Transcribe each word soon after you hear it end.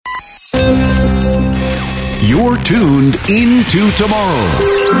You're tuned into tomorrow.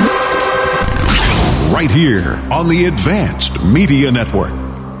 Right here on the Advanced Media Network.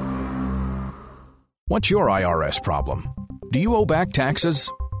 What's your IRS problem? Do you owe back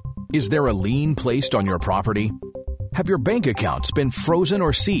taxes? Is there a lien placed on your property? Have your bank accounts been frozen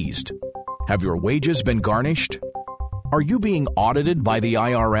or seized? Have your wages been garnished? Are you being audited by the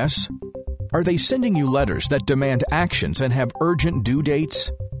IRS? Are they sending you letters that demand actions and have urgent due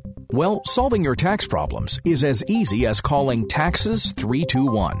dates? Well, solving your tax problems is as easy as calling Taxes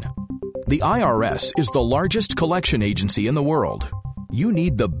 321. The IRS is the largest collection agency in the world. You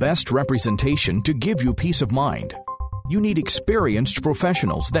need the best representation to give you peace of mind. You need experienced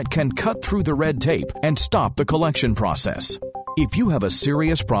professionals that can cut through the red tape and stop the collection process. If you have a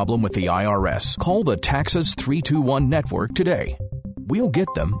serious problem with the IRS, call the Taxes 321 network today. We'll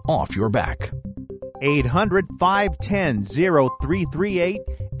get them off your back. 800-510-0338,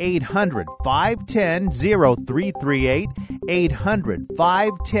 800-510-0338,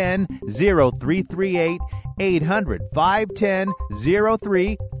 800-510-0338,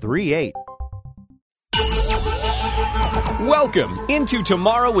 800-510-0338. Welcome into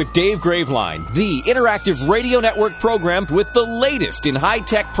Tomorrow with Dave Graveline, the interactive radio network program with the latest in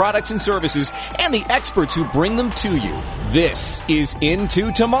high-tech products and services and the experts who bring them to you. This is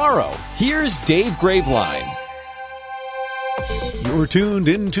Into Tomorrow. Here's Dave Graveline. You're tuned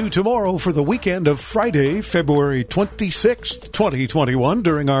into tomorrow for the weekend of Friday, February 26th, 2021,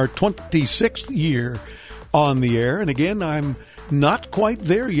 during our 26th year on the air. And again, I'm not quite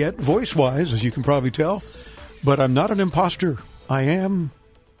there yet, voice-wise, as you can probably tell, but I'm not an imposter. I am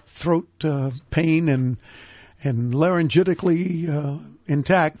throat pain and laryngitically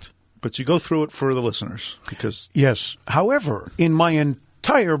intact. But you go through it for the listeners. Because yes. However, in my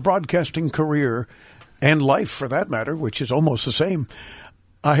entire broadcasting career, and life for that matter, which is almost the same,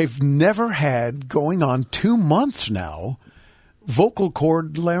 I've never had, going on 2 months now, vocal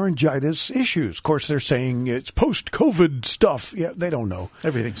cord laryngitis issues. Of course, they're saying it's post-COVID stuff. Yeah, they don't know.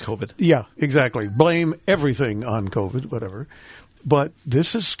 everything's COVID. Yeah, exactly. Blame everything on COVID, whatever. But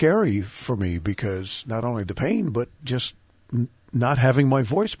this is scary for me because not only the pain, but just not having my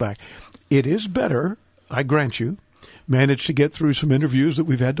voice back. It is better, I grant you. Managed to get through some interviews that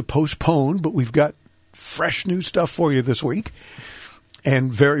we've had to postpone, but we've got fresh new stuff for you this week,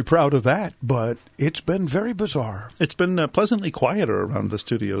 and very proud of that. But it's been very bizarre. It's been pleasantly quieter around the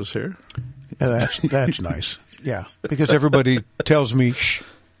studios here. Yeah, that's nice. Yeah, because everybody tells me shh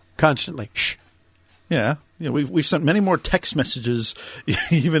constantly. Shh. Yeah, we've sent many more text messages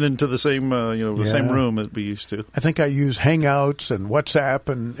even into the same same room that we used to. I think I use Hangouts and WhatsApp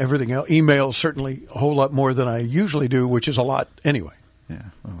and everything else. Emails certainly a whole lot more than I usually do, which is a lot anyway. Yeah.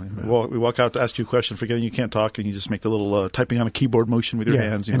 Well, we walk out to ask you a question, forgetting you can't talk, and you just make the little typing on a keyboard motion with your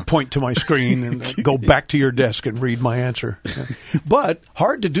hands. And point to my screen and go back to your desk and read my answer. Yeah. But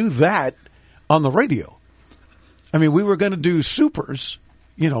hard to do that on the radio. I mean, we were going to do supers,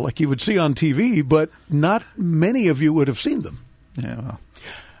 like you would see on TV, but not many of you would have seen them. Yeah. Well.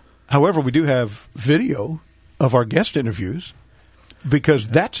 However, we do have video of our guest interviews because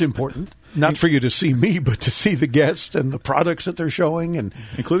that's important. Not for you to see me, but to see the guests and the products that they're showing, and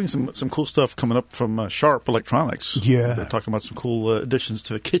including some cool stuff coming up from Sharp Electronics. Yeah, they're talking about some cool additions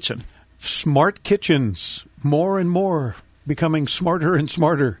to the kitchen. Smart kitchens, more and more, becoming smarter and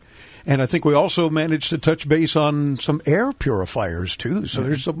smarter. And I think we also managed to touch base on some air purifiers too. So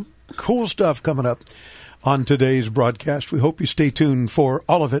there's some cool stuff coming up on today's broadcast. We hope you stay tuned for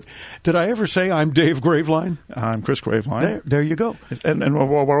all of it. Did I ever say I'm Dave Graveline? I'm Chris Graveline. There you go. And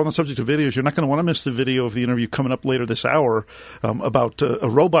while we're on the subject of videos, you're not going to want to miss the video of the interview coming up later this hour about a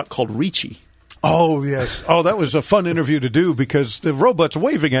robot called Reachy. Oh, yes. Oh, that was a fun interview to do because the robot's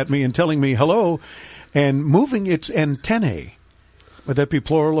waving at me and telling me hello and moving its antennae. Would that be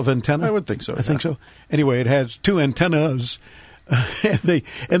plural of antenna? I would think so. I think so. Anyway, it has two antennas.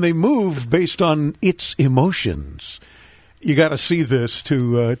 And they move based on its emotions. You got to see this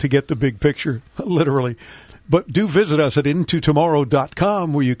to get the big picture, literally. But do visit us at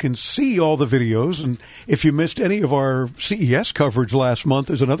intotomorrow.com where you can see all the videos. And if you missed any of our CES coverage last month,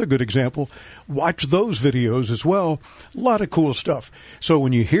 is another good example. Watch those videos as well. A lot of cool stuff. So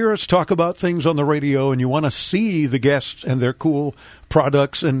when you hear us talk about things on the radio and you want to see the guests and their cool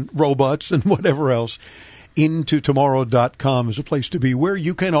products and robots and whatever else, intotomorrow.com is a place to be where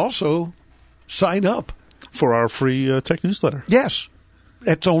you can also sign up for our free tech newsletter. Yes.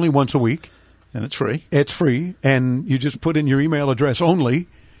 It's only once a week. And it's free. It's free. And you just put in your email address only,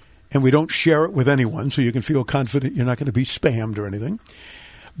 and we don't share it with anyone, so you can feel confident you're not going to be spammed or anything.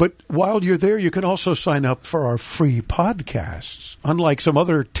 But while you're there, you can also sign up for our free podcasts. Unlike some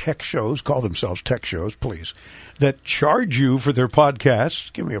other tech shows, call themselves tech shows, please, that charge you for their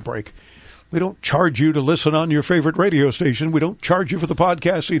podcasts. Give me a break. We don't charge you to listen on your favorite radio station. We don't charge you for the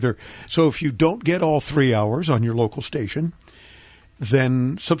podcast either. So if you don't get all 3 hours on your local station,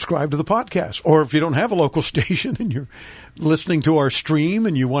 then subscribe to the podcast. Or if you don't have a local station and you're listening to our stream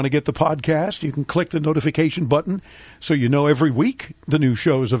and you want to get the podcast, you can click the notification button so you know every week the new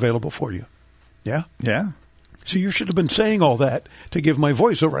show is available for you. Yeah? Yeah. So you should have been saying all that to give my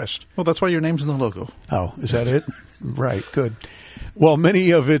voice a rest. Well, that's why your name's in the logo. Oh, is that it? Right, good. While many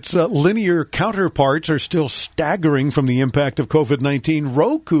of its linear counterparts are still staggering from the impact of COVID-19,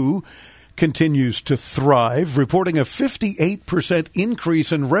 Roku continues to thrive, reporting a 58%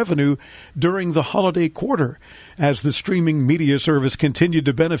 increase in revenue during the holiday quarter as the streaming media service continued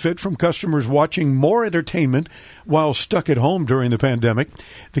to benefit from customers watching more entertainment while stuck at home during the pandemic.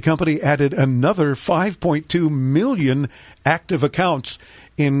 The company added another 5.2 million active accounts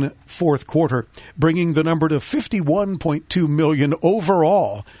in fourth quarter, bringing the number to 51.2 million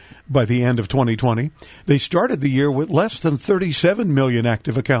overall by the end of 2020. They started the year with less than 37 million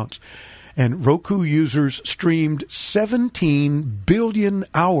active accounts. And Roku users streamed 17 billion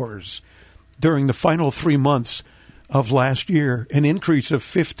hours during the final 3 months of last year, an increase of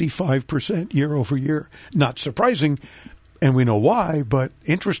 55% year over year. Not surprising, and we know why, but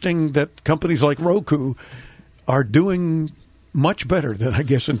interesting that companies like Roku are doing much better than I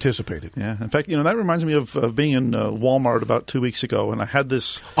guess anticipated. Yeah. In fact, that reminds me of being in Walmart about 2 weeks ago, and I had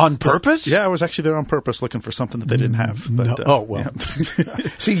this on purpose. Yeah, I was actually there on purpose looking for something that they didn't have. But, Yeah.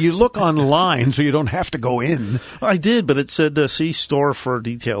 See, you look online, so you don't have to go in. I did, but it said see store for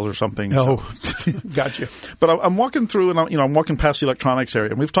details or something. Oh, so. Gotcha. But I'm walking through, and I'm walking past the electronics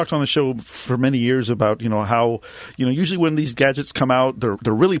area, and we've talked on the show for many years about how usually when these gadgets come out, they're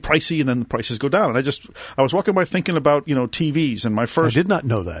really pricey, and then the prices go down. And I was walking by thinking about TVs, and my first. I did not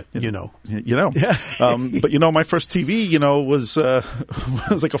know that. Yeah. But my first TV, was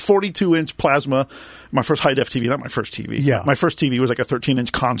like a 42-inch plasma. My first high-def TV, not my first TV. Yeah. My first TV was like a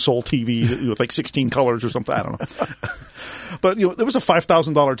 13-inch console TV with like 16 colors or something. I don't know. But there was a $5,000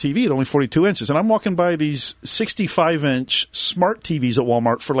 TV at only 42 inches, and I'm walking by these 65-inch smart TVs at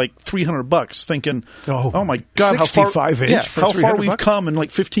Walmart for like $300, thinking, "Oh my God, how far we've come in like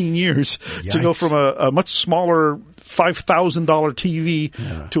 15 years to go from a much smaller $5,000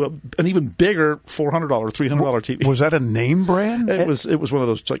 TV to an even bigger $400, $300 TV." Was that a name brand? It was one of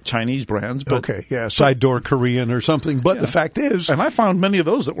those like Chinese brands. But, okay, yeah, side door Korean or something. But the fact is, and I found many of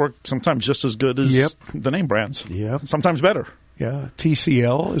those that work sometimes just as good as the name brands. Yeah, sometimes better. Yeah,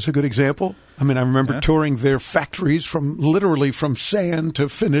 TCL is a good example. I mean, I remember touring their factories literally from sand to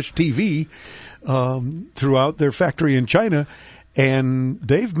finished TV throughout their factory in China. And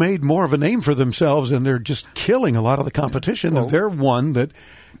they've made more of a name for themselves, and they're just killing a lot of the competition. And they're one that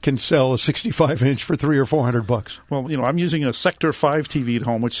can sell a 65-inch for $300 or $400. Well, I'm using a Sector 5 TV at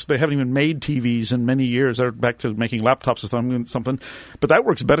home, which they haven't even made TVs in many years. They're back to making laptops or something. But that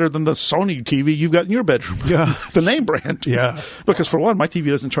works better than the Sony TV you've got in your bedroom. Yeah. The name brand. Yeah. Because for one, my TV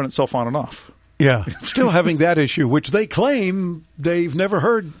doesn't turn itself on and off. Yeah. Still having that issue, which they claim they've never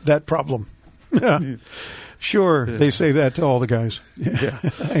heard that problem. Yeah. Sure, they say that to all the guys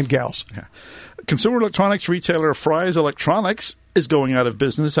and gals. Yeah. Consumer electronics retailer Fry's Electronics is going out of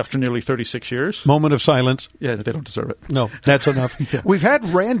business after nearly 36 years. Moment of silence. Yeah, they don't deserve it. No, that's enough. We've had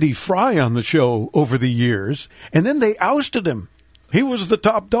Randy Fry on the show over the years, and then they ousted him. He was the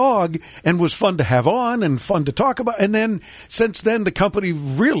top dog and was fun to have on and fun to talk about. And then, since then, the company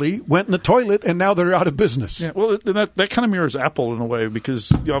really went in the toilet, and now they're out of business. Yeah, well, that kind of mirrors Apple in a way, because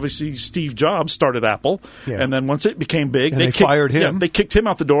obviously Steve Jobs started Apple, and then once it became big, they fired him. Yeah, they kicked him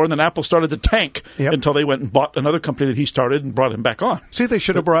out the door, and then Apple started to tank until they went and bought another company that he started and brought him back on. See, they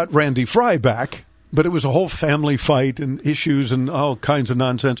should have brought Randy Fry back. But it was a whole family fight and issues and all kinds of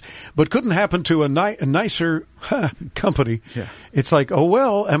nonsense. But couldn't happen to a nicer company. Yeah. It's like, oh,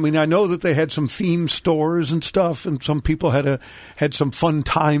 well, I mean, I know that they had some theme stores and stuff, and some people had some fun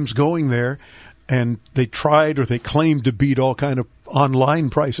times going there. And they tried or they claimed to beat all kind of online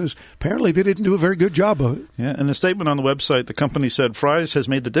prices. Apparently, they didn't do a very good job of it. Yeah, in a statement on the website, the company said Fry's has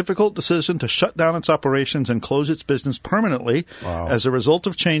made the difficult decision to shut down its operations and close its business permanently as a result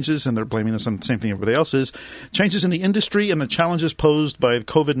of changes, and they're blaming this on the same thing everybody else is, changes in the industry and the challenges posed by the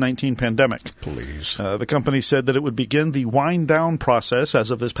COVID-19 pandemic. Please. The company said that it would begin the wind-down process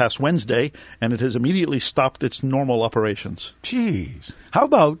as of this past Wednesday, and it has immediately stopped its normal operations. Jeez. How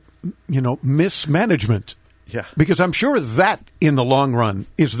about mismanagement? Yeah. Because I'm sure that, in the long run,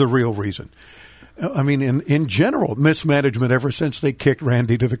 is the real reason. I mean, in general, mismanagement ever since they kicked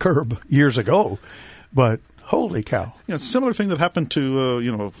Randy to the curb years ago. But holy cow. It's a similar thing that happened to,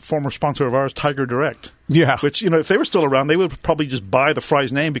 a former sponsor of ours, Tiger Direct. Yeah. Which, if they were still around, they would probably just buy the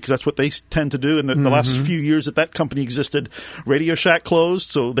Fry's name because that's what they tend to do. In the last few years that company existed, Radio Shack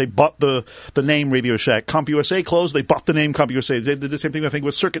closed, so they bought the name Radio Shack. CompUSA closed, they bought the name CompUSA. They did the same thing, I think,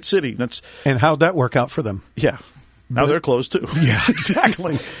 with Circuit City. And how'd that work out for them? Yeah. Now they're closed, too. Yeah,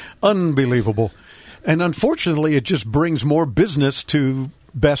 exactly. Unbelievable. And unfortunately, it just brings more business to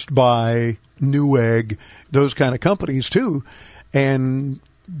Best Buy, Newegg, those kind of companies, too. And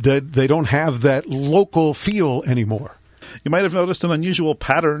they don't have that local feel anymore. You might have noticed an unusual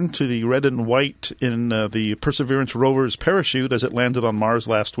pattern to the red and white in the Perseverance rover's parachute as it landed on Mars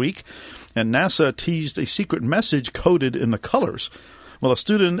last week. And NASA teased a secret message coded in the colors. Well, a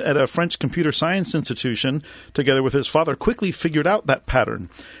student at a French computer science institution, together with his father, quickly figured out that pattern.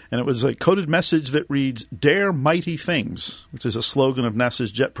 And it was a coded message that reads, "Dare mighty things," which is a slogan of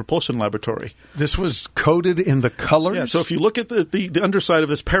NASA's Jet Propulsion Laboratory. This was coded in the colors? Yeah, so if you look at the underside of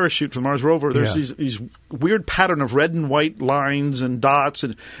this parachute from Mars rover, there's these weird pattern of red and white lines and dots.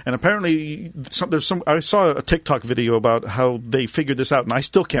 And apparently I saw a TikTok video about how they figured this out, and I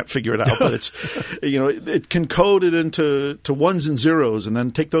still can't figure it out. But it's, it can code it into ones and zeros, and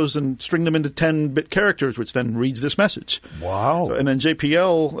then take those and string them into 10-bit characters, which then reads this message. Wow. And then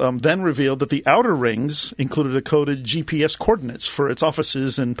JPL then revealed that the outer rings included a coded GPS coordinates for its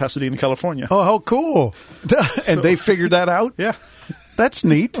offices in Pasadena, California. Oh, how cool. And they figured that out? Yeah. That's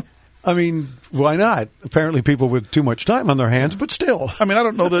neat. I mean, why not? Apparently people with too much time on their hands, but still. I mean, I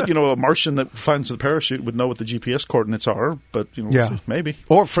don't know that, a Martian that finds the parachute would know what the GPS coordinates are, but, we'll see. Maybe.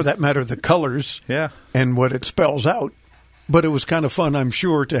 Or for that matter, the colors and what it spells out. But it was kind of fun, I'm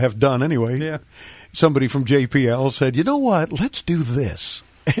sure, to have done anyway. Yeah. Somebody from JPL said, you know what, let's do this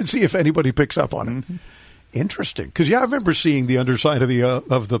and see if anybody picks up on it. Mm-hmm. Interesting. Because, I remember seeing the underside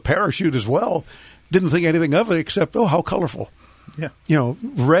of the parachute as well. Didn't think anything of it except, oh, how colorful. Yeah.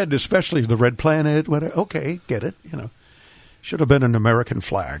 Red, especially the red planet. Okay, get it. Should have been an American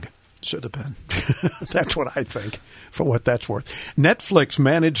flag. Should have been. That's what I think, for what that's worth. Netflix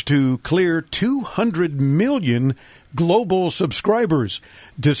managed to clear 200 million global subscribers,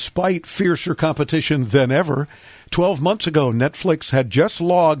 despite fiercer competition than ever. 12 months ago, Netflix had just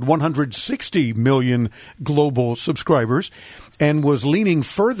logged 160 million global subscribers and was leaning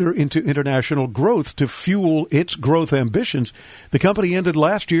further into international growth to fuel its growth ambitions. The company ended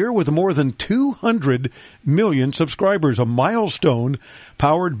last year with more than 200 million subscribers, a milestone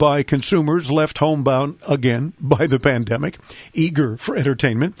powered by consumers left homebound again by the pandemic, eager for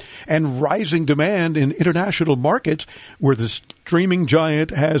entertainment, and rising demand in international markets where the streaming giant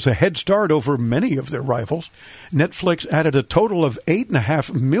has a head start over many of their rivals. Netflix added a total of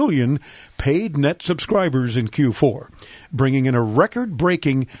 8.5 million paid net subscribers in Q4, bringing in a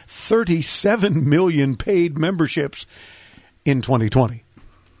record-breaking 37 million paid memberships in 2020.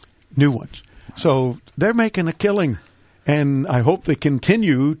 New ones. So they're making a killing, and I hope they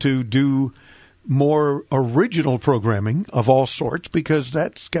continue to do more original programming of all sorts, because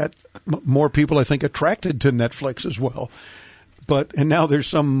that's got more people, I think, attracted to Netflix as well. And now there's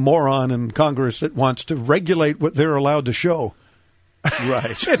some moron in Congress that wants to regulate what they're allowed to show.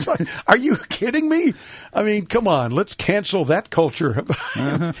 Right. It's like, are you kidding me? I mean, come on, let's cancel that culture.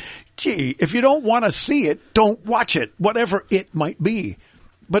 Uh-huh. Gee, if you don't want to see it, don't watch it, whatever it might be.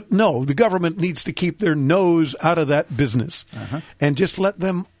 But no, the government needs to keep their nose out of that business and just let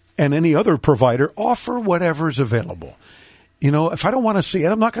them and any other provider offer whatever's available. If I don't want to see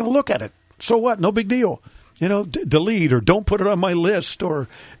it, I'm not going to look at it. So what? No big deal. Delete, or don't put it on my list, or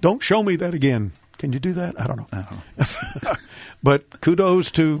don't show me that again. Can you do that? I don't know. But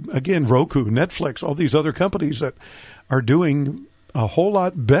kudos to, again, Roku, Netflix, all these other companies that are doing a whole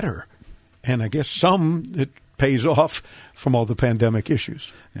lot better. And I guess some it pays off from all the pandemic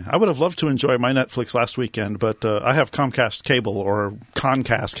issues. Yeah, I would have loved to enjoy my Netflix last weekend, but I have Comcast cable or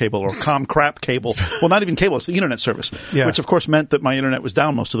Concast cable or Comcrap cable. Well, not even cable, it's the internet service, which of course meant that my internet was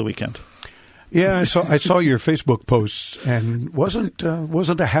down most of the weekend. Yeah, I saw your Facebook posts, and wasn't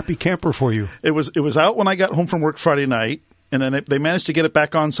a happy camper for you. It was out when I got home from work Friday night, and then they managed to get it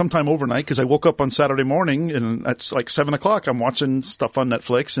back on sometime overnight because I woke up on Saturday morning, and it's like 7 o'clock. I'm watching stuff on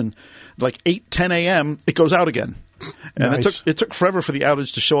Netflix, and like 10 a.m. it goes out again. And nice. it took forever for the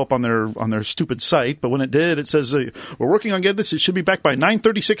outage to show up on their stupid site, but when it did, it says we're working on getting this. It should be back by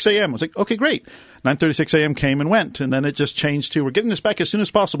 9:36 a.m. I was like, okay, great. 9:36 a.m. came and went, and then it just changed to we're getting this back as soon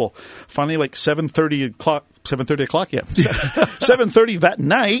as possible. Finally, like 7:30 o'clock. 7:30 that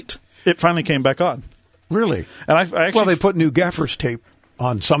night, it finally came back on. Really? And I actually they put new gaffer's tape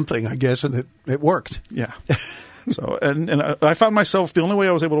on something, I guess, and it worked. Yeah. So and I found myself, the only way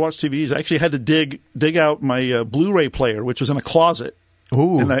I was able to watch TV is I actually had to dig out my Blu-ray player, which was in a closet.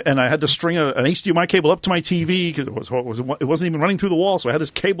 Ooh. And I had to string an HDMI cable up to my TV because it wasn't even running through the wall. So I had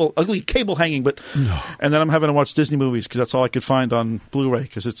this ugly cable hanging. And then I'm having to watch Disney movies because that's all I could find on Blu-ray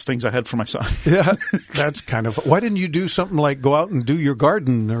because it's things I had for my son. Yeah, that's kind of. Why didn't you do something like go out and do your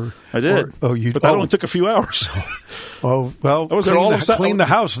garden? I did. But that only took a few hours. Oh well, I was there all clean the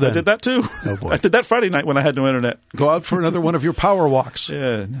house. Then I did that too. Oh boy. I did that Friday night when I had no internet. Go out for another one of your power walks.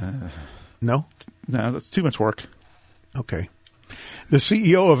 Yeah. No, that's too much work. Okay. The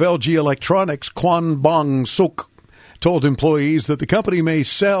CEO of LG Electronics, Kwan Bong Suk, told employees that the company may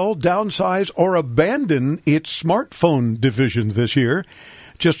sell, downsize, or abandon its smartphone division this year,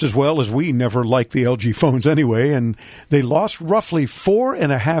 just as well as we never liked the LG phones anyway, and they lost roughly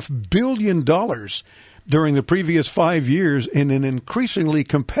 $4.5 billion during the previous 5 years in an increasingly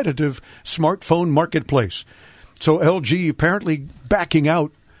competitive smartphone marketplace. So LG apparently backing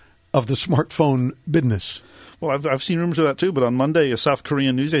out of the smartphone business. Well, I've seen rumors of that too, but on Monday, a South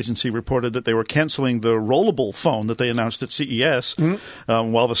Korean news agency reported that they were canceling the rollable phone that they announced at CES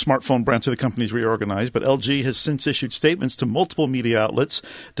while the smartphone branch of the company's reorganized. But LG has since issued statements to multiple media outlets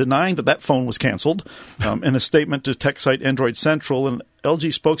denying that phone was canceled. In a statement to tech site Android Central, an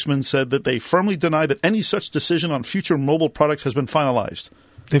LG spokesman said that they firmly deny that any such decision on future mobile products has been finalized.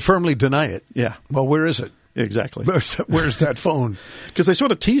 They firmly deny it? Yeah. Well, where is it? Exactly. Where's that phone? Because they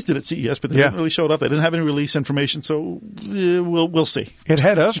sort of teased it at CES, but they didn't really show it up. They didn't have any release information, so we'll see. It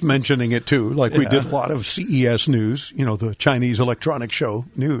had us mentioning it, too, like we did a lot of CES news, the Chinese electronics show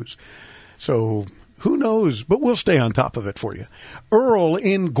news. So who knows? But we'll stay on top of it for you. Earl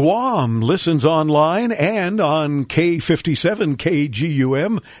in Guam listens online and on K57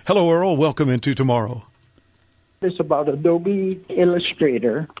 KGUM. Hello, Earl. Welcome into Tomorrow. It's about Adobe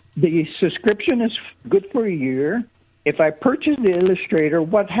Illustrator. The subscription is good for a year. If I purchase the Illustrator,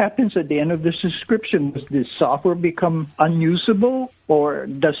 what happens at the end of the subscription? Does the software become unusable, or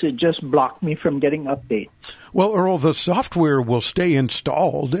does it just block me from getting updates? Well, Earl, the software will stay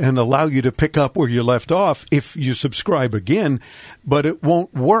installed and allow you to pick up where you left off if you subscribe again, but it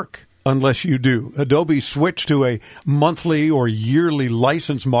won't work unless you do. Adobe switched to a monthly or yearly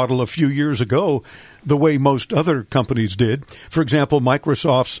license model a few years ago, the way most other companies did. For example,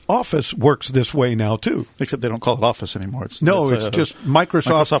 Microsoft's Office works this way now, too. Except they don't call it Office anymore. It's just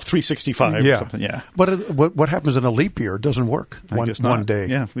Microsoft 365 or something, yeah. But what happens in a leap year? It doesn't work one day.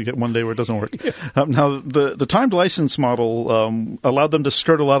 Yeah, we get one day where it doesn't work. Now, the timed license model allowed them to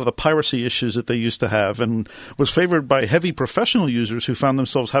skirt a lot of the piracy issues that they used to have and was favored by heavy professional users who found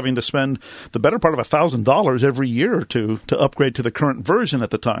themselves having to spend the better part of $1,000 every year or two to upgrade to the current version at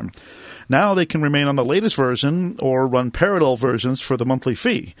the time. Now they can remain on the latest version or run parallel versions for the monthly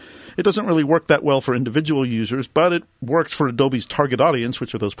fee. It doesn't really work that well for individual users, but it works for Adobe's target audience,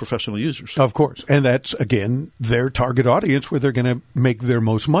 which are those professional users. Of course. And that's, again, their target audience where they're going to make their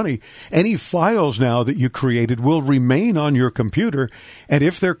most money. Any files now that you created will remain on your computer, and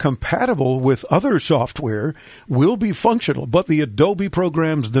if they're compatible with other software, will be functional. But the Adobe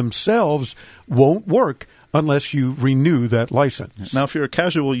programs themselves won't work unless you renew that license. Now, if you're a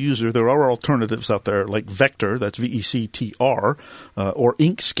casual user, there are alternatives out there like Vector, that's VECTR, or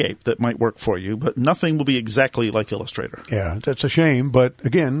Inkscape that might work for you, but nothing will be exactly like Illustrator. Yeah, that's a shame, but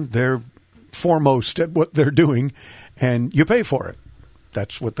again, they're foremost at what they're doing, and you pay for it.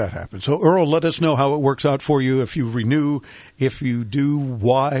 That's what that happens. So, Earl, let us know how it works out for you. If you renew, if you do,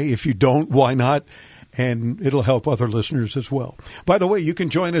 why? If you don't, why not? And it'll help other listeners as well. By the way, you can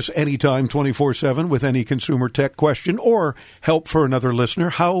join us anytime, 24/7, with any consumer tech question or help for another listener.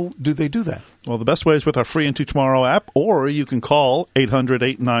 How do they do that? Well, the best way is with our free Into Tomorrow app, or you can call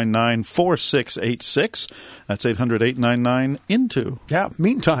 800-899-4686. That's 800-899-INTO. Yeah,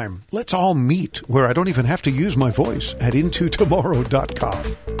 meantime, let's all meet where I don't even have to use my voice at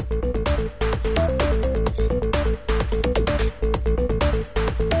intotomorrow.com.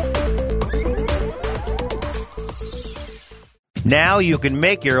 Now you can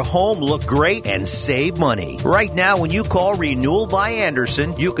make your home look great and save money. Right now, when you call Renewal by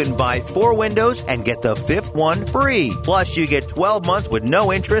Andersen, you can buy 4 windows and get the 5th one free. Plus, you get 12 months with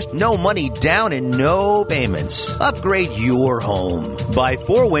no interest, no money down, and no payments. Upgrade your home. Buy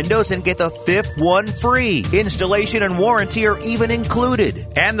 4 windows and get the 5th one free. Installation and warranty are even included.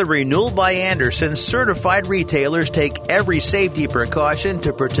 And the Renewal by Andersen certified retailers take every safety precaution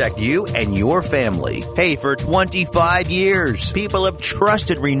to protect you and your family. Hey, for 25 years, people have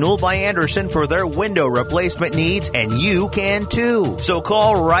trusted Renewal by Andersen for their window replacement needs, and you can too. So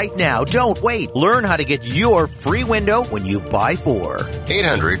call right now. Don't wait. Learn how to get your free window when you buy 4.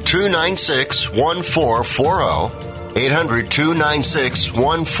 800-296-1440.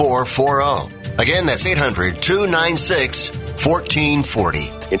 800-296-1440. Again, that's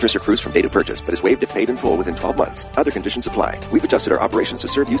 800-296-1440. Interest accrues from date of purchase, but is waived if paid in full within 12 months. Other conditions apply. We've adjusted our operations to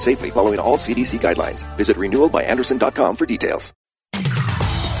serve you safely following all CDC guidelines. Visit renewalbyandersen.com for details.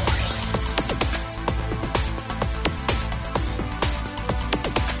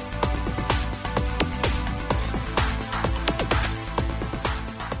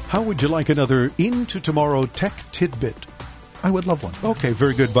 How would you like another Into Tomorrow tech tidbit? I would love one. Okay,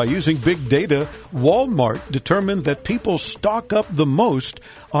 very good. By using big data, Walmart determined that people stock up the most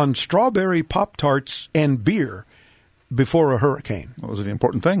on strawberry Pop-Tarts and beer before a hurricane. Those are the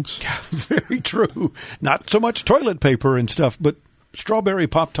important things. Very true. Not so much toilet paper and stuff, but strawberry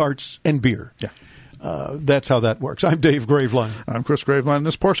Pop-Tarts and beer. Yeah. That's how that works. I'm Dave Graveline. I'm Chris Graveline.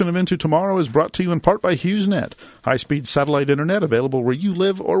 This portion of Into Tomorrow is brought to you in part by HughesNet, high-speed satellite internet available where you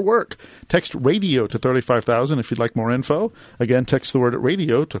live or work. Text radio to 35,000 if you'd like more info. Again, text the word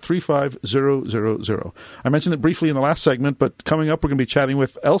radio to 35000. I mentioned it briefly in the last segment, but coming up, we're going to be chatting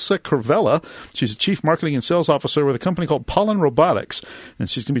with Elsa Curvella. She's a chief marketing and sales officer with a company called Pollen Robotics, and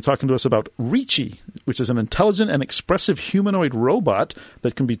she's going to be talking to us about Reachy, which is an intelligent and expressive humanoid robot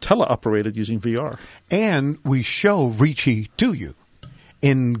that can be teleoperated using VR. And we show Reachy to you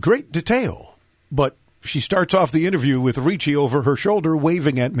in great detail. But she starts off the interview with Reachy over her shoulder,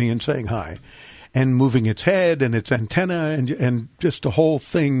 waving at me and saying hi, and moving its head and its antenna and just a whole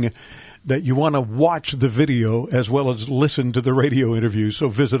thing that you want to watch the video as well as listen to the radio interview. So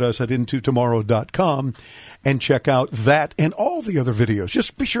visit us at intotomorrow.com and check out that and all the other videos.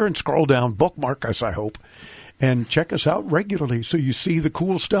 Just be sure and scroll down, bookmark us, I hope, and check us out regularly so you see the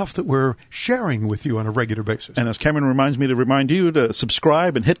cool stuff that we're sharing with you on a regular basis. And as Cameron reminds me to remind you to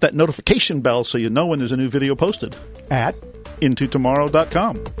subscribe and hit that notification bell so you know when there's a new video posted. At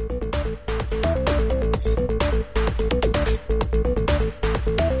intotomorrow.com.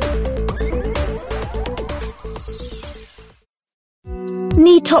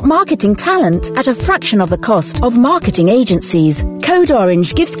 Need top marketing talent at a fraction of the cost of marketing agencies? Code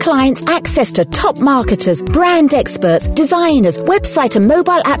Orange gives clients access to top marketers, brand experts, designers, website and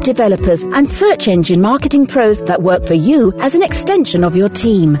mobile app developers, and search engine marketing pros that work for you as an extension of your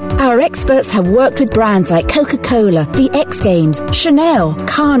team. Our experts have worked with brands like Coca-Cola, the X Games, Chanel,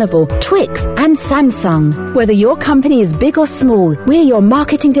 Carnival, Twix, and Samsung. Whether your company is big or small, we're your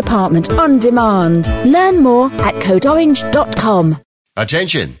marketing department on demand. Learn more at codeorange.com.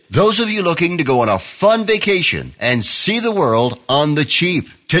 Attention, those of you looking to go on a fun vacation and see the world on the cheap.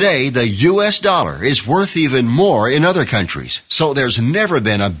 Today, the U.S. dollar is worth even more in other countries, so there's never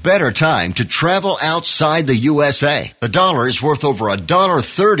been a better time to travel outside the USA. The dollar is worth over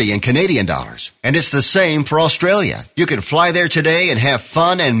 $1.30 in Canadian dollars, and it's the same for Australia. You can fly there today and have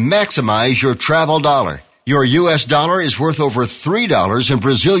fun and maximize your travel dollar. Your U.S. dollar is worth over $3 in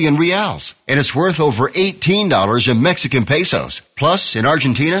Brazilian reals, and it's worth over $18 in Mexican pesos. Plus, in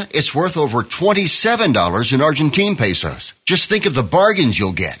Argentina, it's worth over $27 in Argentine pesos. Just think of the bargains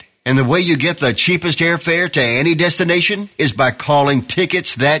you'll get. And the way you get the cheapest airfare to any destination is by calling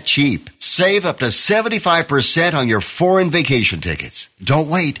Tickets That Cheap. Save up to 75% on your foreign vacation tickets. Don't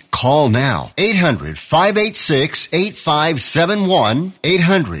wait. Call now. 800-586-8571.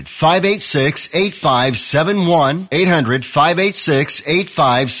 800-586-8571.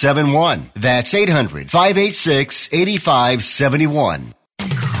 800-586-8571. That's 800-586-8571.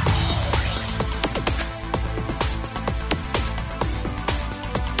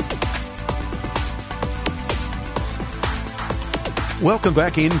 Welcome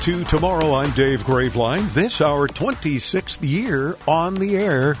back into Tomorrow. I'm Dave Graveline. This our 26th year on the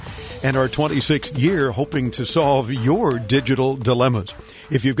air, and our 26th year hoping to solve your digital dilemmas.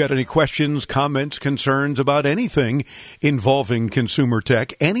 If you've got any questions, comments, concerns about anything involving consumer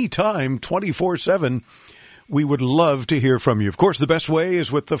tech, anytime, 24/7, we would love to hear from you. Of course, the best way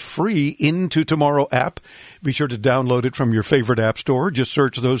is with the free Into Tomorrow app. Be sure to download it from your favorite app store. Just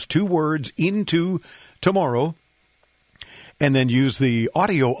search those two words, Into Tomorrow, and then use the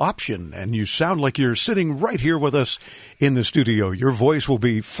audio option, and you sound like you're sitting right here with us in the studio. Your voice will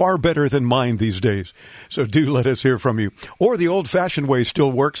be far better than mine these days, so do let us hear from you. Or the old-fashioned way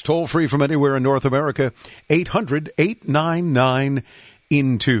still works, toll-free from anywhere in North America, 800-899-INTO,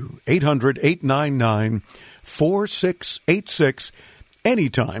 800-899-4686,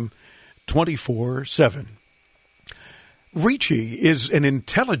 anytime, 24/7. Reachie is an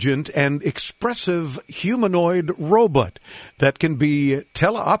intelligent and expressive humanoid robot that can be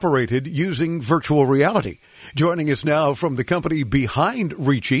teleoperated using virtual reality. Joining us now from the company behind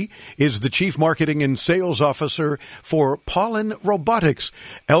Reachie is the Chief Marketing and Sales Officer for Pollen Robotics,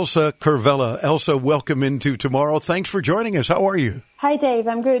 Elsa Curvella. Elsa, welcome into Tomorrow. Thanks for joining us. How are you? Hi, Dave.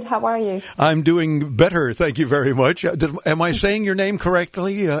 I'm good. How are you? I'm doing better. Thank you very much. Am I saying your name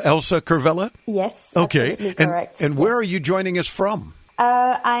correctly, Elsa Curvella? Yes. Okay. Absolutely correct. And where are you joining us from?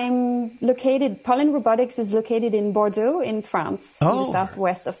 Pollen Robotics is located in Bordeaux in France, in the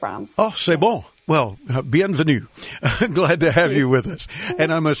southwest of France. Oh, c'est bon. Well, bienvenue. Glad to have you with us.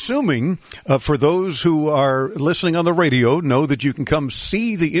 And I'm assuming for those who are listening on the radio know that you can come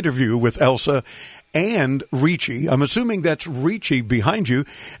see the interview with Elsa and Reachie. I'm assuming that's Reachie behind you.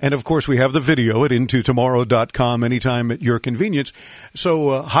 And, of course, we have the video at intotomorrow.com anytime at your convenience.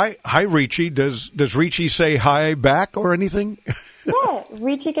 So, hi, Reachie. Does Reachie say hi back or anything? Yeah,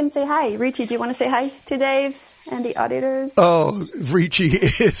 Reachie can say hi. Reachie, do you want to say hi to Dave and the auditors? Oh,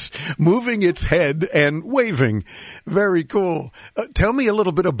 Reachie is moving its head and waving. Very cool. Tell me a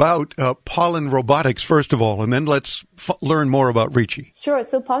little bit about Pollen Robotics, first of all, and then let's learn more about Reachie. Sure.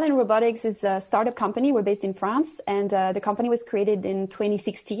 So Pollen Robotics is a startup company. We're based in France, and the company was created in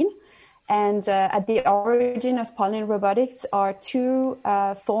 2016. And at the origin of Pollen Robotics are two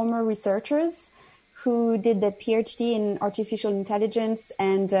former researchers who did their PhD in artificial intelligence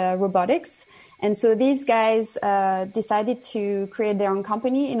and robotics. And so these guys decided to create their own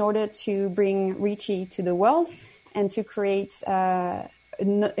company in order to bring Reachie to the world and to create a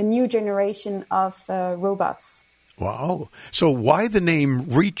new generation of robots. Wow. So why the name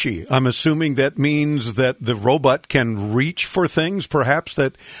Reachie? I'm assuming that means that the robot can reach for things, perhaps,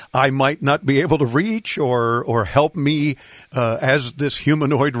 that I might not be able to reach or help me as this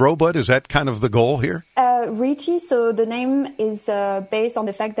humanoid robot. Is that kind of the goal here? Reachie, so the name is based on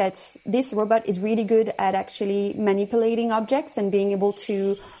the fact that this robot is really good at actually manipulating objects and being able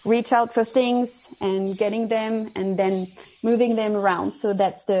to reach out for things and getting them and then moving them around. So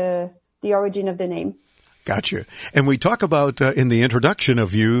that's the origin of the name. Gotcha. And we talk about in the introduction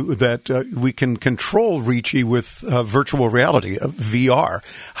of you that we can control Reachie with virtual reality, VR.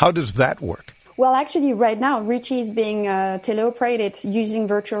 How does that work? Well, actually, right now, Reachie is being teleoperated using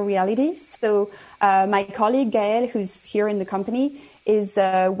virtual reality. So my colleague, Gaëlle, who's here in the company, is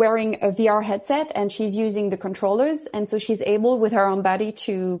wearing a VR headset, and she's using the controllers. And so she's able, with her own body,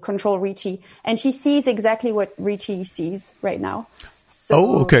 to control Reachie. And she sees exactly what Reachie sees right now.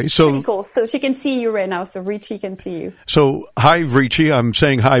 So, okay. So pretty cool. So she can see you right now. So Reachie can see you. So hi, Reachie. I'm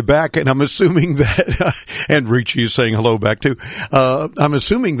saying hi back, and I'm assuming that, and Reachie is saying hello back too. I'm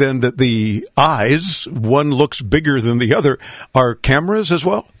assuming then that the eyes, one looks bigger than the other, are cameras as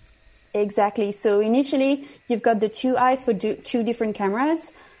well? Exactly. So initially, you've got the two eyes for two different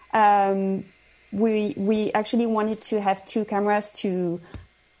cameras. We actually wanted to have two cameras to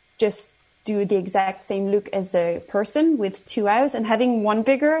just do the exact same look as a person with two eyes, and having one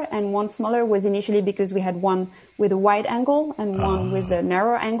bigger and one smaller was initially because we had one with a wide angle and one with a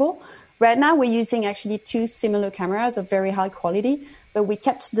narrow angle. Right now we're using actually two similar cameras of very high quality, but we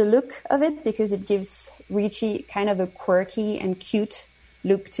kept the look of it because it gives Reachie kind of a quirky and cute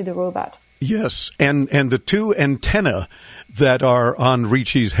look to the robot. Yes, and the two antennae that are on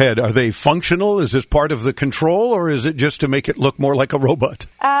Reachie's head, are they functional? Is this part of the control, or is it just to make it look more like a robot?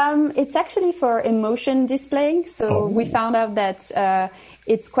 It's actually for emotion displaying. So we found out that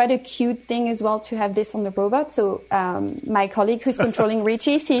it's quite a cute thing as well to have this on the robot. So my colleague who's controlling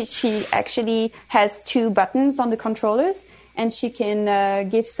Reachie, she actually has two buttons on the controllers, and she can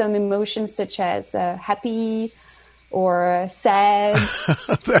give some emotions such as happy or sad.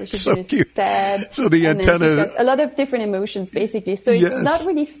 That's so cute. Sad. So the antenna, a lot of different emotions, basically. So it's not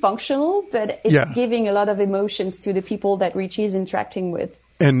really functional, but it's giving a lot of emotions to the people that Reachie is interacting with.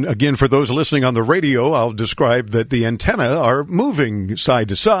 And again, for those listening on the radio, I'll describe that the antennae are moving side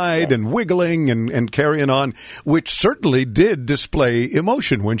to side and wiggling and carrying on, which certainly did display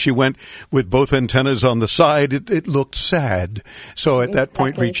emotion. When she went with both antennas on the side, it looked sad. So at that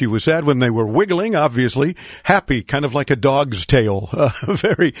point, Reachie was sad. When they were wiggling, obviously happy, kind of like a dog's tail.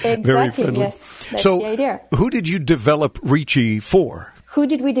 Very friendly. Yes, that's so the idea. Who did you develop Reachie for? Who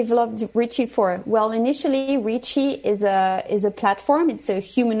did we develop Reachie for? Well, initially, Reachie is a platform. It's a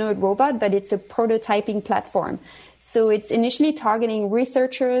humanoid robot, but it's a prototyping platform. So it's initially targeting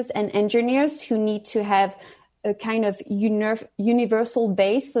researchers and engineers who need to have a kind of universal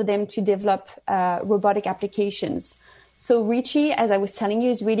base for them to develop robotic applications. So Reachie, as I was telling you,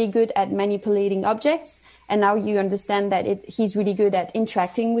 is really good at manipulating objects And now you understand that he's really good at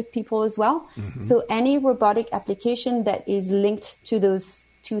interacting with people as well. So any robotic application that is linked to those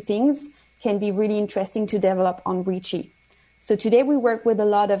two things can be really interesting to develop on Reachie. So today we work with a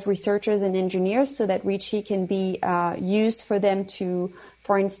lot of researchers and engineers so that Reachie can be used for them to,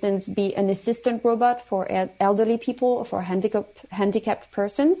 for instance, be an assistant robot for elderly people or for handicapped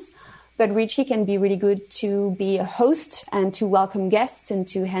persons. But Reachie can be really good to be a host and to welcome guests and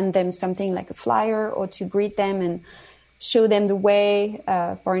to hand them something like a flyer or to greet them and show them the way,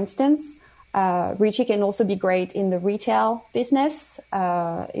 for instance. Reachie can also be great in the retail business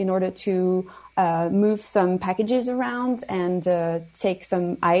in order to move some packages around and take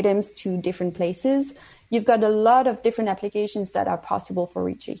some items to different places. You've got a lot of different applications that are possible for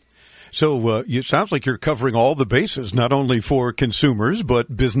Reachie. So it sounds like you're covering all the bases, not only for consumers,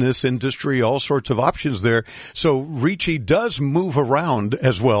 but business, industry, all sorts of options there. So Reachie does move around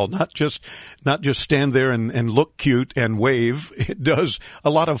as well, not just stand there and look cute and wave. It does a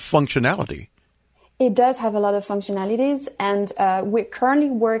lot of functionality. It does have a lot of functionalities, and we're currently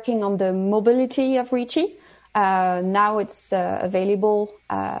working on the mobility of Reachie. Now it's available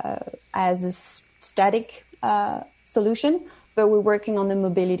as a static solution, but we're working on the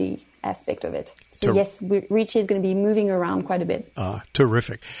mobility aspect of it. So yes, Reachie is going to be moving around quite a bit.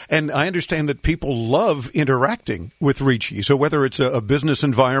 Terrific. And I understand that people love interacting with Reachie. So whether it's a business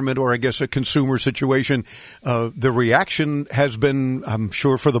environment or I guess a consumer situation, the reaction has been, I'm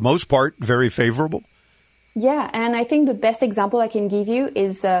sure for the most part, very favorable. Yeah, and I think the best example I can give you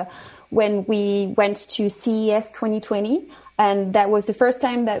is when we went to CES 2020. And that was the first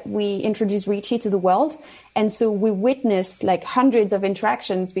time that we introduced Reachie to the world. And so we witnessed like hundreds of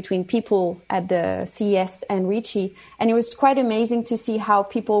interactions between people at the CES and Reachie. And it was quite amazing to see how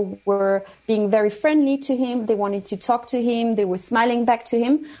people were being very friendly to him. They wanted to talk to him. They were smiling back to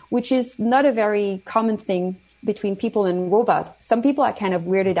him, which is not a very common thing between people and robots. Some people are kind of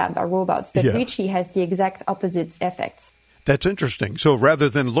weirded out by robots, but Reachie has the exact opposite effect. That's interesting. So rather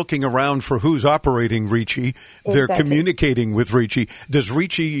than looking around for who's operating Reachie, they're communicating with Reachie. Does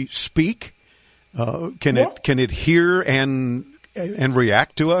Reachie speak? Can it hear and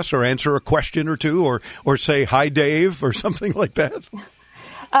react to us, or answer a question or two, or say hi, Dave, or something like that?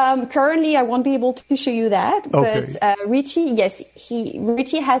 Currently, I won't be able to show you that. Okay. But Reachie, yes,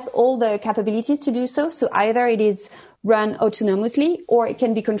 Reachie has all the capabilities to do so. So either it is run autonomously, or it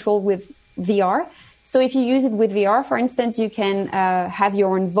can be controlled with VR. So if you use it with VR, for instance, you can have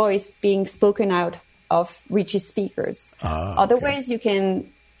your own voice being spoken out of Reachie speakers. Otherwise, you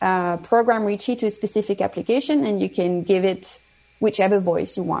can program Reachie to a specific application, and you can give it whichever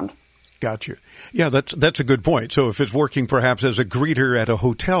voice you want. Gotcha. Yeah, that's a good point. So if it's working perhaps as a greeter at a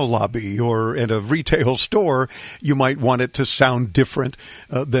hotel lobby or at a retail store, you might want it to sound different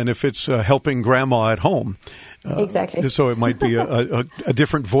than if it's helping grandma at home. Exactly. So it might be a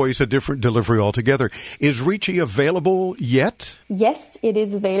different voice, a different delivery altogether. Is Reachie available yet? Yes, it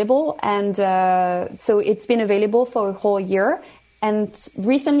is available. And so it's been available for a whole year. And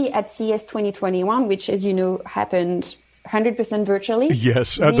recently at CES 2021, which, as you know, happened 100% virtually.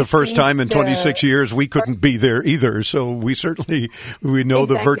 Yes, the first time in 26 years, we couldn't be there either. So we know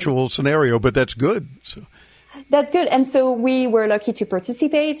the virtual scenario, but that's good. So. That's good. And so we were lucky to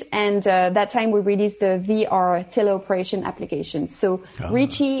participate. And that time we released the VR teleoperation application. So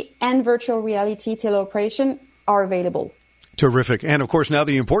Reachie and virtual reality teleoperation are available. Terrific. And of course, now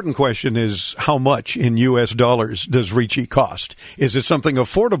the important question is, how much in U.S. dollars does Reachie cost? Is it something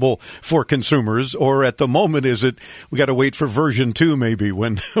affordable for consumers, or at the moment we got to wait for version 2 maybe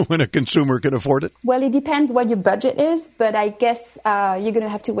when a consumer can afford it? Well, it depends what your budget is, but I guess you're going to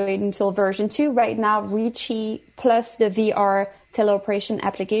have to wait until version 2. Right now, Reachie plus the VR teleoperation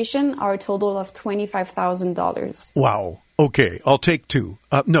application are a total of $25,000. Wow. Okay, I'll take 2.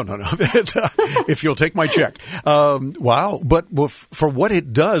 No. If you'll take my check. Wow. But for what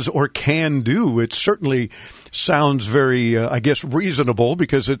it does or can do, it certainly sounds very, I guess, reasonable,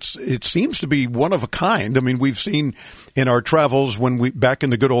 because it seems to be one of a kind. I mean, we've seen in our travels back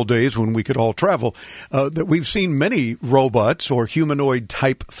in the good old days when we could all travel, that we've seen many robots or humanoid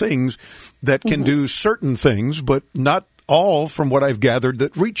type things that can do certain things, but not all, from what I've gathered,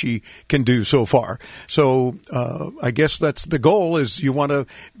 that Reachie can do so far. So I guess that's the goal, is you want to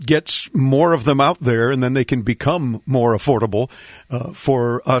get more of them out there, and then they can become more affordable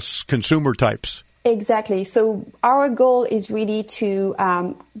for us consumer types. Exactly. So our goal is really to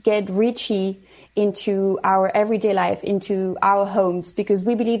get Reachie into our everyday life, into our homes, because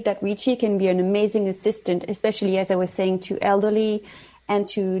we believe that Reachie can be an amazing assistant, especially, as I was saying, to elderly and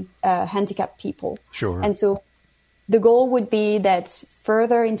to handicapped people. Sure. And so the goal would be that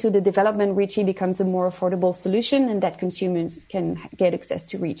further into the development, Ricci becomes a more affordable solution and that consumers can get access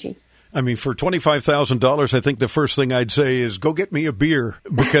to Ricci. I mean, for $25,000, I think the first thing I'd say is go get me a beer,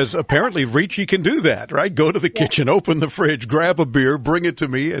 because apparently Ricci can do that, right? Go to the kitchen, open the fridge, grab a beer, bring it to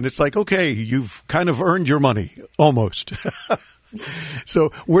me, and it's like, okay, you've kind of earned your money, almost. So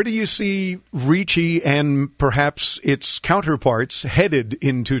where do you see Ricci and perhaps its counterparts headed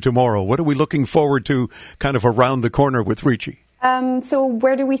into tomorrow? What are we looking forward to kind of around the corner with Ricci? So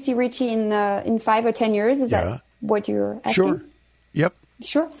where do we see Ricci in 5 or 10 years? Is that what you're asking? Sure. Yep.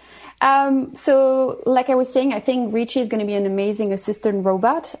 Sure. So like I was saying, I think Ricci is going to be an amazing assistant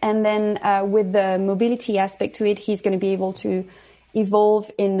robot. And then with the mobility aspect to it, he's going to be able to evolve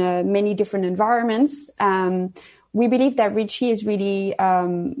in many different environments. We believe that Ricci is really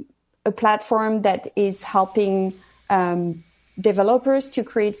a platform that is helping developers to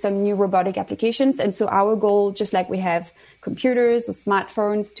create some new robotic applications. And so our goal, just like we have computers or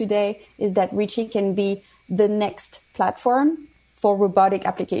smartphones today, is that Ricci can be the next platform for robotic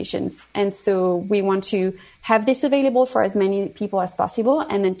applications. And so we want to have this available for as many people as possible,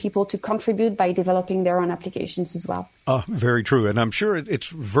 and then people to contribute by developing their own applications as well. Very true. And I'm sure it's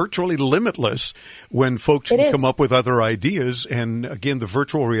virtually limitless when folks can come up with other ideas. And again, the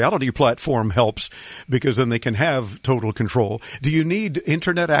virtual reality platform helps because then they can have total control. Do you need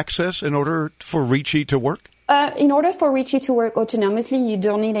internet access in order for Ricci to work? In order for Ricci to work autonomously, you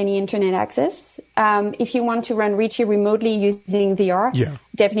don't need any internet access. If you want to run Ricci remotely using VR,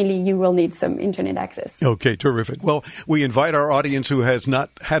 definitely you will need some internet access. Okay, terrific. Well, we invite our audience who has not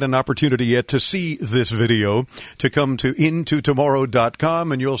had an opportunity yet to see this video to come to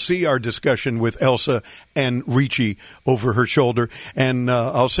intotomorrow.com, and you'll see our discussion with Elsa and Ricci over her shoulder. And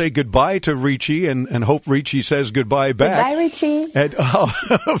I'll say goodbye to Ricci and hope Ricci says goodbye back. Goodbye, Ricci. And,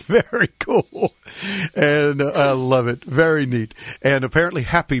 very cool. And I love it. Very neat. And apparently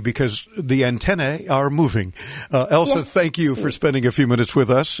happy because the antennae are moving. Elsa, thank you for spending a few minutes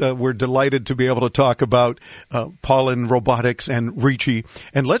with us. We're delighted to be able to talk about Pollen Robotics and Ricci.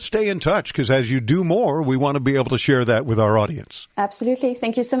 And let's stay in touch because as you do more, we want to be able to share that with our audience. Absolutely.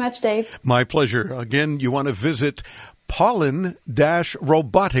 Thank you so much, Dave. My pleasure. Again, you want to visit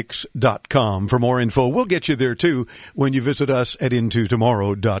pollen-robotics.com for more info. We'll get you there, too, when you visit us at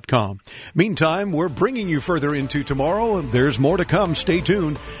intotomorrow.com. Meantime, we're bringing you further into tomorrow, and there's more to come. Stay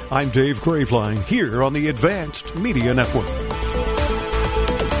tuned. I'm Dave Graveline here on the Advanced Media Network.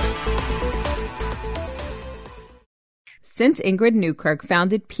 Since Ingrid Newkirk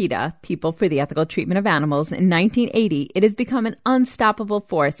founded PETA, People for the Ethical Treatment of Animals, in 1980, it has become an unstoppable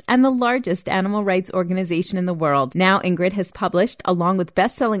force and the largest animal rights organization in the world. Now Ingrid has published, along with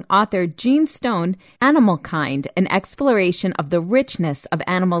best-selling author Gene Stone, Animal Kind, an exploration of the richness of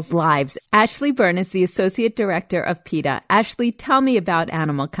animals' lives. Ashley Byrne is the Associate Director of PETA. Ashley, tell me about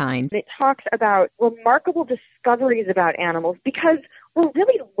Animal Kind. It talks about remarkable discoveries about animals because we're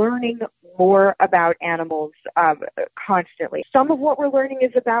really learning more about animals constantly. Some of what we're learning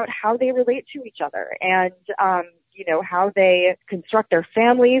is about how they relate to each other and, how they construct their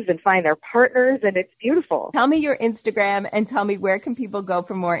families and find their partners, and it's beautiful. Tell me your Instagram and tell me where can people go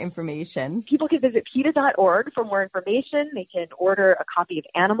for more information. People can visit PETA.org for more information. They can order a copy of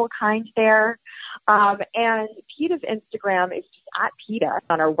Animal Kind there. And PETA's Instagram is just at PETA.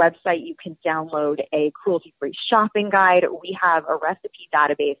 On our website, you can download a cruelty-free shopping guide. We have a recipe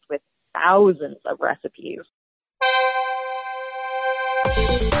database with thousands of recipes.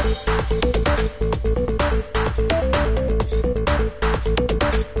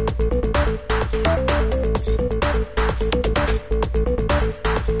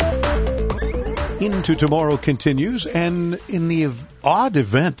 Into Tomorrow continues, and in the odd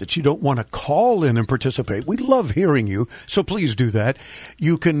event that you don't want to call in and participate, we love hearing you, so please do that.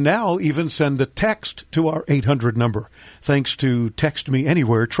 You can now even send a text to our 800 number. Thanks to Text Me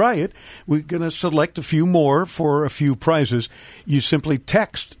Anywhere. Try it. We're going to select a few more for a few prizes. You simply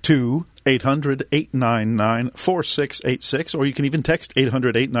text to 800-899-4686, or you can even text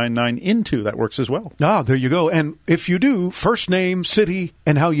 800-899-INTO. That works as well. There you go. And if you do, first name, city,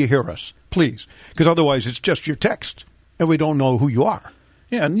 and how you hear us, please, because otherwise it's just your text, and we don't know who you are.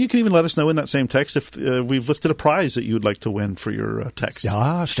 Yeah, and you can even let us know in that same text if we've listed a prize that you would like to win for your text.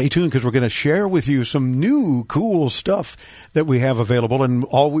 Stay tuned because we're going to share with you some new cool stuff that we have available. And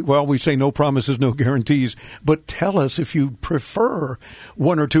we say no promises, no guarantees, but tell us if you prefer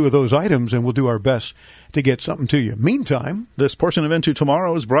one or two of those items, and we'll do our best to get something to you. Meantime, this portion of Into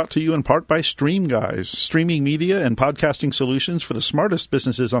Tomorrow is brought to you in part by StreamGuys, streaming media and podcasting solutions for the smartest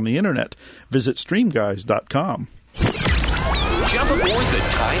businesses on the internet. Visit streamguys.com. Jump aboard the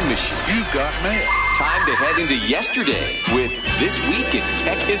time machine. You've got mail. Time to head into yesterday with This Week in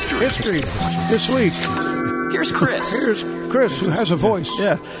Tech History. This week. Here's Chris. Here's Chris, who has a voice.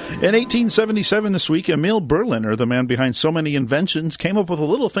 Yeah. In 1877 this week, Emil Berliner, the man behind so many inventions, came up with a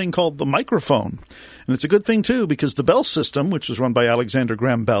little thing called the microphone. And it's a good thing, too, because the Bell system, which was run by Alexander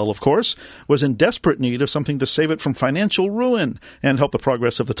Graham Bell, of course, was in desperate need of something to save it from financial ruin and help the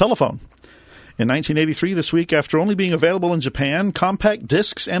progress of the telephone. In 1983 this week, after only being available in Japan, compact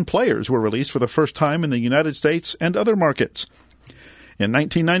discs and players were released for the first time in the United States and other markets. In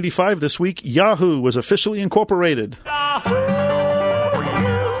 1995 this week, Yahoo was officially incorporated.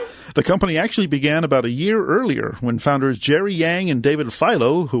 The company actually began about a year earlier when founders Jerry Yang and David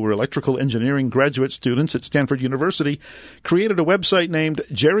Philo, who were electrical engineering graduate students at Stanford University, created a website named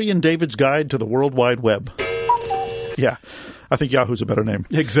Jerry and David's Guide to the World Wide Web. Yeah, I think Yahoo's a better name.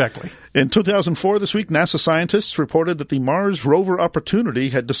 Exactly. In 2004 this week, NASA scientists reported that the Mars rover Opportunity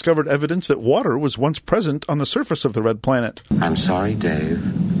had discovered evidence that water was once present on the surface of the red planet. I'm sorry, Dave.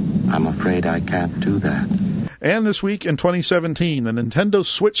 I'm afraid I can't do that. And this week in 2017, the Nintendo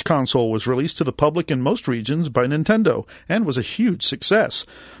Switch console was released to the public in most regions by Nintendo and was a huge success.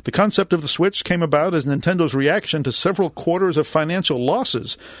 The concept of the Switch came about as Nintendo's reaction to several quarters of financial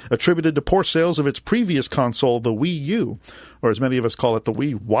losses attributed to poor sales of its previous console, the Wii U, or as many of us call it, the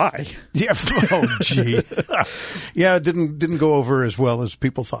Wii Y. Yeah. Oh, gee. Yeah, it didn't go over as well as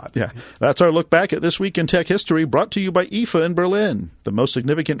people thought. Yeah. That's our look back at This Week in Tech History, brought to you by IFA in Berlin, the most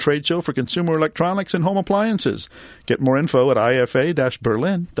significant trade show for consumer electronics and home appliances. Get more info at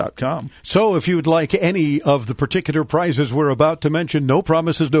ifa-berlin.com. So if you'd like any of the particular prizes we're about to mention, no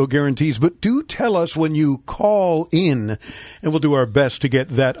promises, no guarantees, but do tell us when you call in, and we'll do our best to get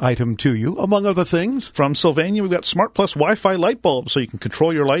that item to you, among other things. From Sylvania, we've got Smart Plus Wi-Fi light bulbs so you can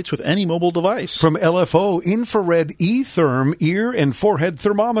control your lights with any mobile device. From LFO, infrared E-Therm ear and forehead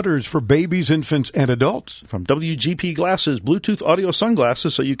thermometers for babies, infants, and adults. From WGP Glasses, Bluetooth audio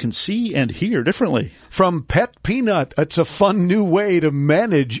sunglasses so you can see and hear differently. From Pet Peanut, it's a fun new way to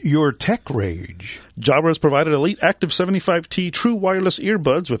manage your tech rage. Jabra has provided Elite Active 75T true wireless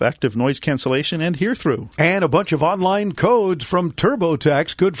earbuds with active noise cancellation and hear-through. And a bunch of online codes from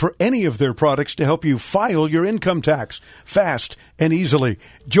TurboTax, good for any of their products to help you file your income tax fast and easily.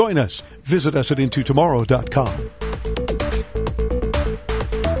 Join us. Visit us at intotomorrow.com.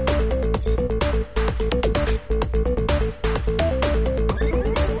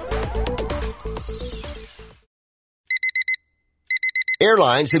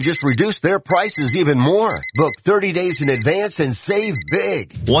 Airlines have just reduced their prices even more. Book 30 days in advance and save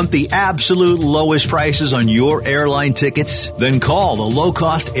big. Want the absolute lowest prices on your airline tickets? Then call the Low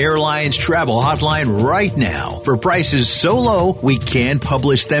Cost Airlines Travel Hotline right now for prices so low we can't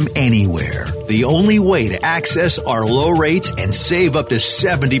publish them anywhere. The only way to access our low rates and save up to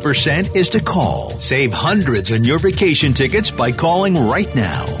 70% is to call. Save hundreds on your vacation tickets by calling right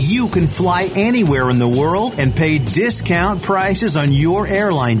now. You can fly anywhere in the world and pay discount prices on your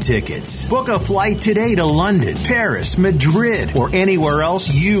airline tickets. Book a flight today to London, Paris, Madrid, or anywhere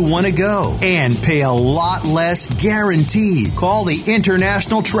else you want to go. And pay a lot less guaranteed. Call the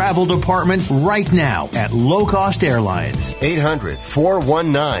International Travel Department right now at Low Cost Airlines.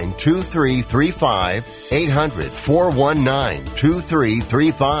 800-419-2335.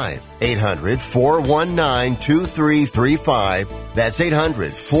 800-419-2335. 800-419-2335. That's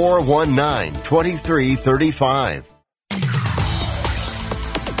 800-419-2335.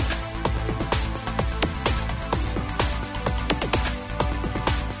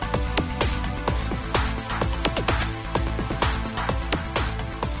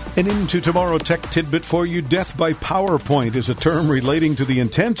 And into tomorrow tech tidbit for you, death by PowerPoint is a term relating to the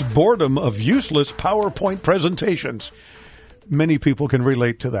intense boredom of useless PowerPoint presentations. Many people can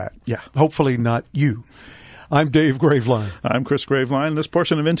relate to that. Yeah. Hopefully not you. I'm Dave Graveline. I'm Chris Graveline. This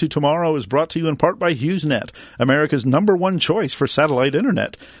portion of Into Tomorrow is brought to you in part by HughesNet, America's #1 choice for satellite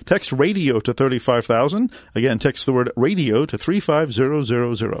internet. Text radio to 35,000. Again, text the word radio to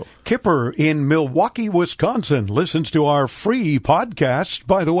 35000. Kipper in Milwaukee, Wisconsin listens to our free podcast,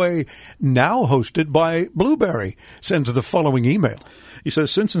 by the way, now hosted by Blueberry. Sends the following email. He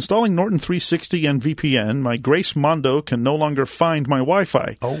says, since installing Norton 360 and VPN, my Grace Mondo can no longer find my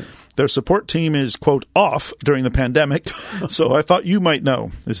Wi-Fi. Oh. Their support team is, quote, off during the pandemic, so I thought you might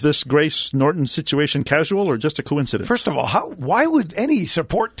know. Is this Grace Norton situation casual or just a coincidence? First of all, why would any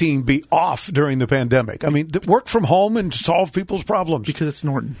support team be off during the pandemic? I mean, work from home and solve people's problems. Because it's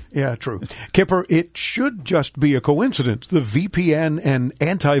Norton. Yeah, true. Kipper, it should just be a coincidence. The VPN and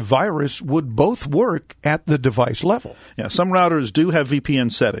antivirus would both work at the device level. Yeah, some routers do have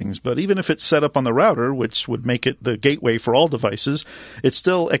VPN settings, but even if it's set up on the router, which would make it the gateway for all devices, it's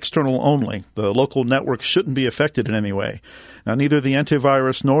still external only. The local network shouldn't be affected in any way. Now, neither the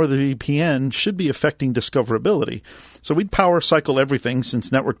antivirus nor the VPN should be affecting discoverability. So we'd power cycle everything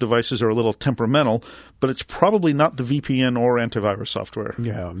since network devices are a little temperamental, but it's probably not the VPN or antivirus software.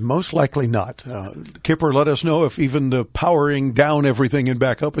 Yeah, most likely not. Kipper, let us know if even the powering down everything and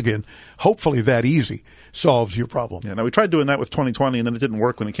back up again, hopefully that easy, solves your problem. Yeah, now we tried doing that with 2020, and then it didn't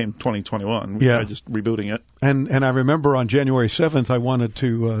work when it came to 2021. We tried just rebooting it. And I remember on January 7th, I wanted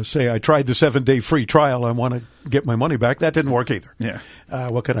to say I tried the 7-day free trial. I want to get my money back. That didn't work either. Yeah.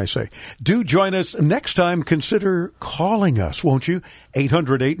 What can I say? Do join us next time. Consider calling us, won't you?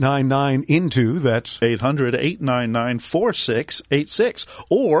 800-899-INTO. That's 800-899-4686.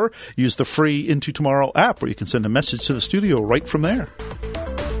 Or use the free Into Tomorrow app where you can send a message to the studio right from there.